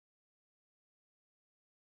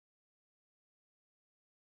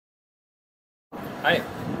Hi,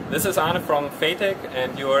 this is Arne from faytech,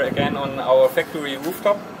 and you are again on our factory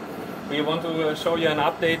rooftop. We want to show you an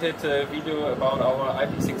updated video about our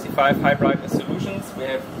IP65 High Brightness solutions. We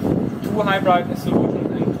have two high brightness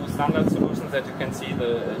solutions and two standard solutions that you can see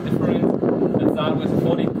the difference. Let's start with a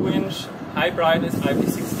 42-inch high brightness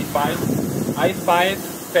IP65 i5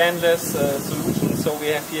 fanless solution. So we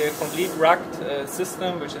have here a complete rugged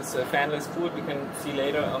system which is fanless cooled. We can see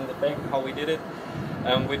later on the back how we did it.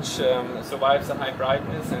 Which survives the high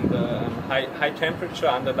brightness and high temperature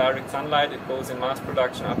under direct sunlight. It goes in mass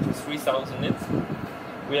production up to 3000 nits.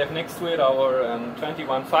 We have next to it our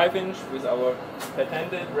 21 5-inch with our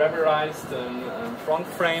patented rubberized front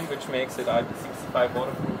frame, which makes it IP65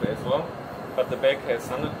 waterproof as well, but the back has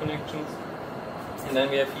standard connections. And then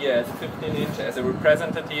we have here as a 15-inch as a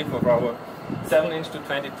representative of our 7-inch to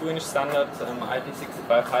 22-inch standard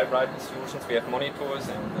IP65 high brightness solutions. We have monitors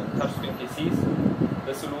and touchscreen PCs.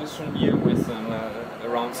 The solution here with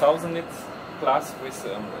around 1000 nits plus with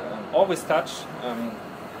always touch.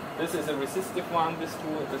 This is a resistive one. These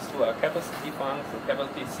two are capacitive ones. The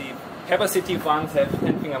capacitive ones have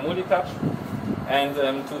 10-finger multi-touch, and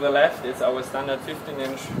to the left is our standard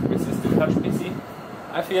 15-inch resistive touch PC.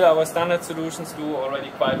 I feel our standard solutions do already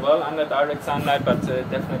quite well under direct sunlight, but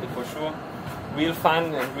definitely for sure real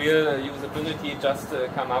fun and real usability just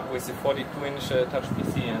come up with the 42-inch touch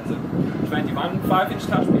PC and the 21 5-inch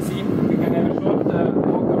touch PC. We can have a short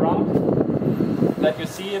walk around, let you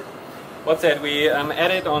see it. What's that? We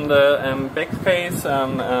added on the back face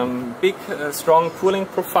big strong cooling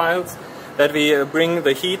profiles that we bring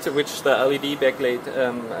the heat which the LED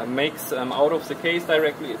backlight makes out of the case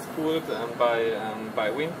directly. It's cooled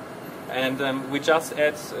by wind. And we just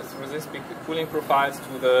add these big cooling profiles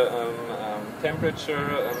to the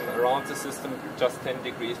temperature around the system, just 10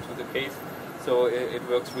 degrees to the case. So it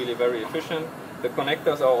works really very efficient. The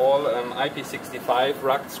connectors are all IP65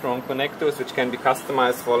 rugged strong connectors, which can be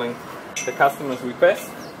customized following the customer's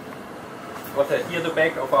request. Here the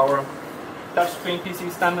back of our touchscreen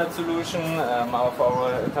PC standard solution, of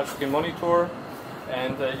our touchscreen monitor.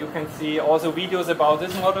 And you can see also videos about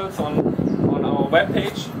these models on our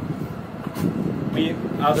webpage. We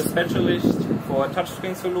are the specialist for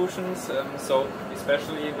touchscreen solutions, so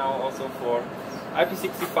especially now also for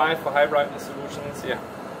IP65 for high brightness solutions. Yeah,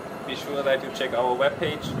 be sure that you check our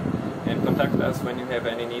webpage and contact us when you have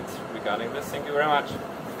any needs regarding this. Thank you very much.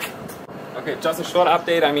 Okay, just a short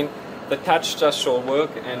update. I mean, the touch just should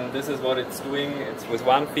work, and this is what it's doing. It's with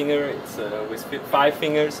one finger, it's with 5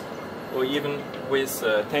 fingers, or even with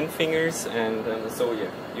 10 fingers, and so yeah,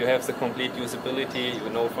 you have the complete usability. You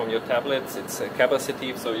know from your tablets it's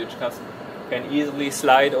capacitive, so you just can easily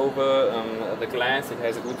slide over the glass. It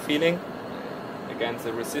has a good feeling against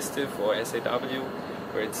the resistive or SAW,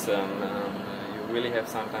 where it's you really have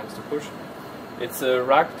sometimes to push. It's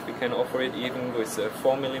rugged. We can offer it even with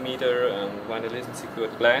 4mm vinylism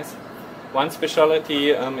secured glass. One specialty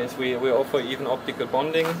is we offer even optical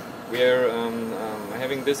bonding. We are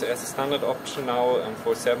having this as a standard option now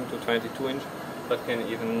for 7 to 22 inch, but can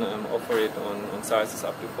even offer it on sizes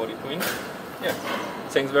up to 42 inch. Yeah.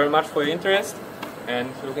 Thanks very much for your interest, and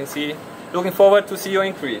looking forward to see your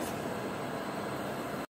increase.